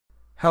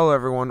Hello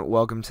everyone,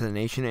 welcome to the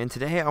nation, and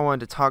today I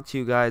wanted to talk to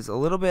you guys a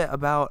little bit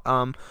about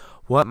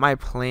what my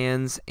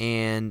plans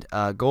and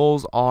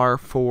goals are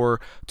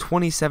for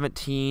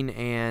 2017.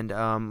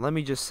 And let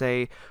me just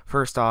say,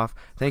 first off,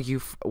 thank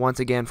you once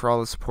again for all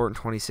the support in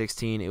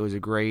 2016. It was a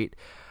great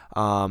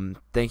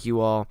thank you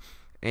all.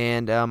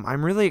 And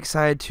I'm really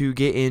excited to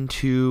get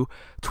into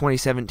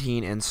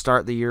 2017 and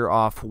start the year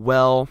off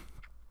well.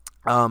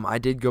 I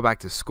did go back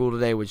to school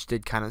today, which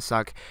did kind of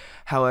suck.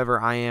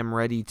 However, I am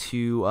ready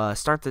to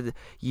start the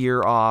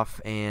year off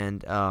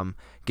and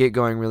get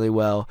going really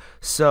well.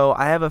 So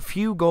I have a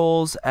few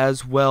goals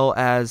as well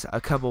as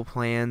a couple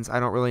plans. I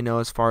don't really know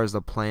as far as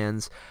the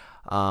plans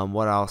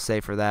what I'll say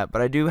for that,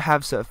 but I do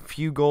have a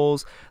few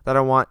goals that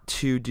I want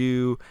to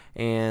do,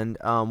 and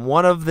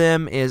one of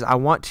them is I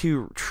want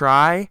to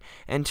try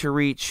and to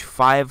reach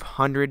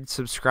 500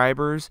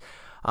 subscribers.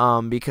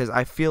 Because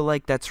I feel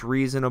like that's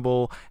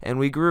reasonable, and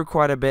we grew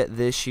quite a bit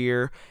this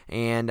year,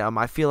 and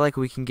I feel like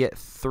we can get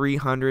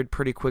 300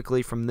 pretty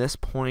quickly from this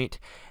point,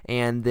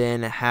 and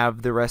then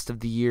have the rest of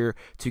the year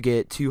to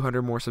get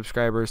 200 more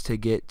subscribers to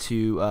get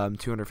to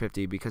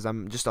 250, because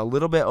I'm just a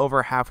little bit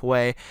over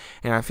halfway,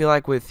 and I feel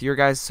like with your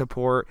guys'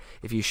 support,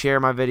 if you share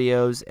my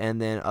videos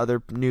and then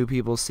other new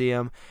people see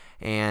them,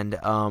 and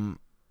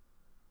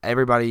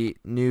everybody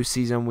new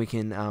season, we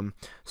can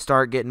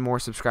start getting more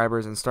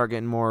subscribers and start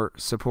getting more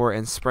support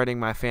and spreading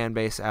my fan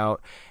base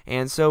out,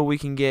 and so we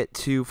can get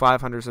to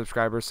 500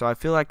 subscribers. So I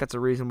feel like that's a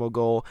reasonable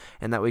goal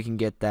and that we can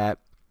get that,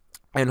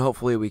 and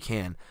hopefully we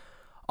can.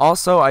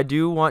 Also, I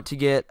do want to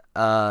get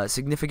a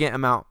significant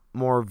amount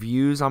more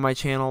views on my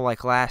channel.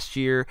 Like last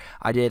year,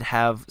 I did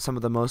have some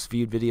of the most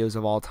viewed videos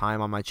of all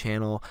time on my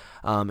channel,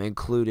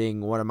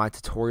 including one of my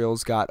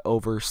tutorials got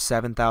over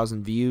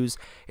 7,000 views.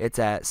 It's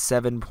at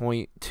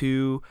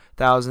 7.2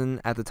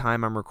 thousand at the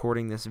time I'm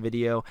recording this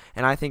video,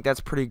 and I think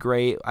that's pretty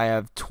great. I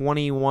have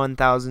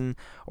 21,000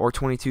 or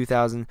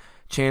 22,000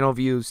 channel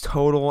views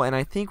total, and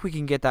I think we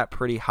can get that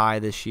pretty high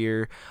this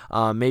year,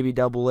 maybe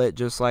double it,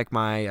 just like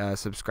my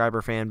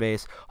subscriber fan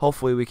base.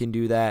 Hopefully we can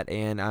do that,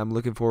 and I'm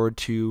looking forward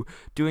to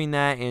doing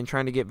that and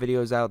trying to get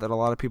videos out that a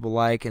lot of people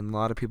like and a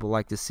lot of people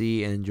like to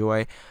see and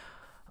enjoy.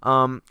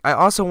 I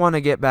also want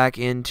to get back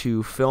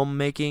into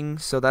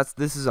filmmaking, so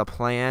this is a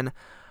plan.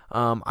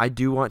 I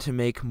do want to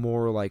make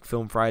more like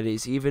Film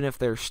Fridays, even if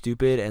they're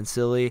stupid and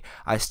silly.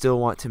 I still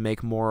want to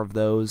make more of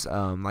those,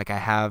 like I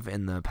have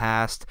in the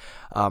past.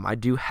 I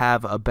do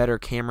have a better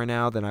camera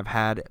now than I've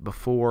had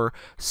before,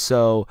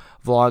 so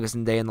vlogs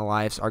and day in the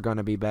lives are going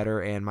to be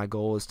better, and my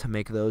goal is to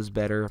make those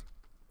better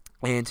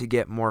and to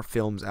get more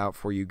films out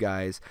for you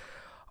guys.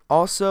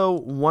 Also,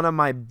 one of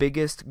my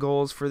biggest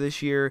goals for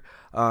this year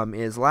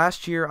is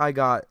last year I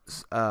got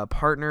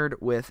partnered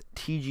with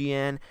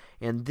TGN,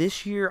 and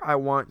this year I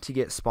want to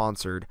get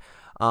sponsored.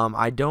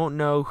 I don't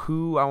know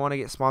who I want to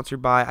get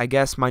sponsored by. I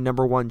guess my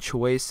number one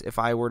choice, if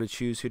I were to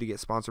choose who to get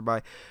sponsored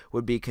by,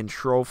 would be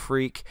Control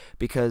Freak,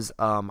 because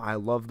I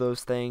love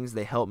those things.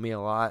 They help me a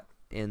lot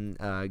in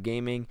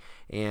gaming,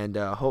 and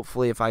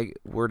hopefully if I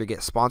were to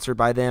get sponsored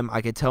by them,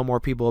 I could tell more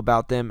people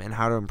about them and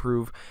how to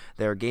improve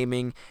their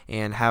gaming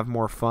and have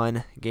more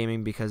fun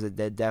gaming, because it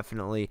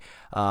definitely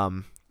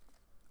I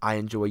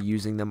enjoy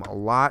using them a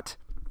lot.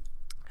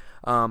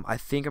 I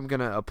think I'm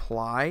gonna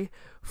apply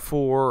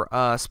for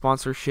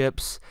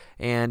sponsorships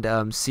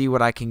and see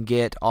what I can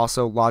get.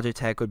 Also,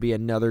 Logitech would be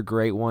another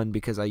great one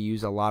because I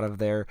use a lot of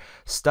their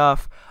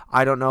stuff.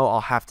 I don't know,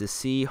 I'll have to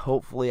see.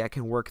 Hopefully I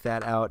can work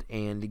that out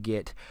and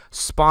get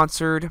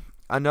sponsored.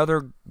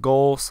 Another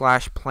goal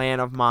 /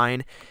 plan of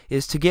mine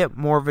is to get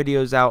more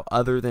videos out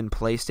other than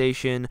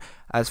PlayStation,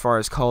 as far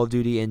as Call of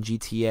Duty and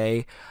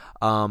GTA.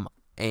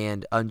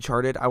 And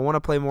Uncharted. I want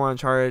to play more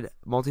Uncharted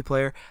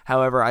multiplayer.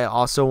 However, I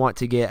also want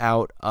to get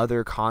out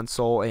other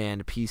console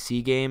and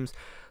PC games.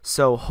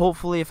 So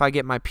hopefully if I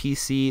get my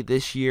PC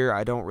this year,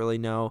 I don't really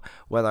know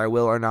whether I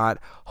will or not.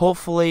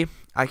 Hopefully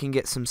I can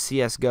get some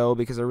CSGO,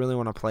 because I really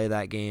want to play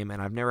that game,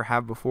 and I've never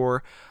have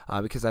before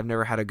because I've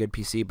never had a good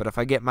PC. But if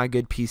I get my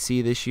good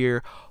PC this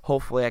year,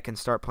 hopefully I can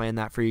start playing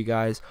that for you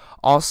guys.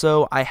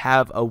 Also, I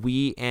have a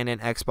Wii and an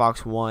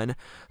Xbox One,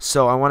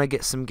 so I want to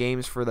get some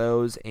games for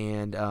those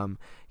and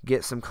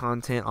get some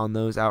content on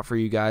those out for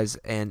you guys,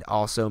 and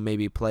also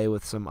maybe play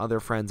with some other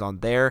friends on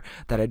there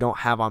that I don't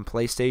have on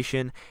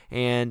PlayStation,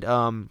 and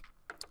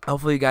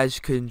hopefully you guys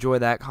could enjoy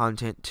that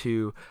content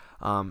too.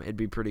 It'd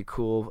be pretty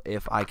cool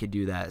if I could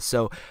do that.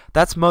 So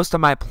that's most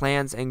of my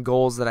plans and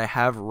goals that I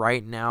have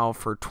right now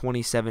for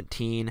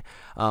 2017.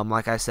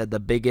 Like I said, the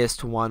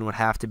biggest one would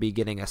have to be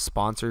getting a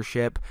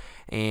sponsorship,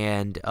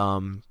 and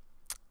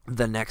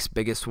the next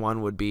biggest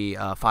one would be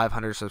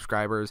 500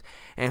 subscribers,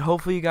 and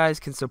hopefully you guys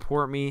can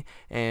support me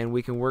and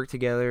we can work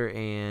together,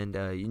 and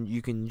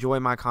you can enjoy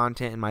my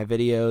content and my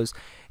videos,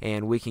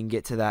 and we can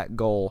get to that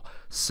goal.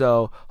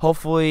 So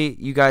hopefully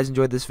you guys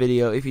enjoyed this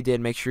video. If you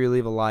did, make sure you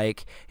leave a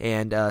like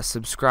and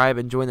subscribe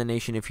and join the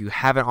nation if you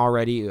haven't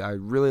already. I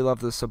really love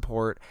the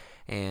support,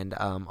 and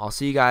I'll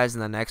see you guys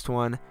in the next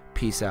one.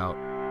 Peace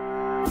out.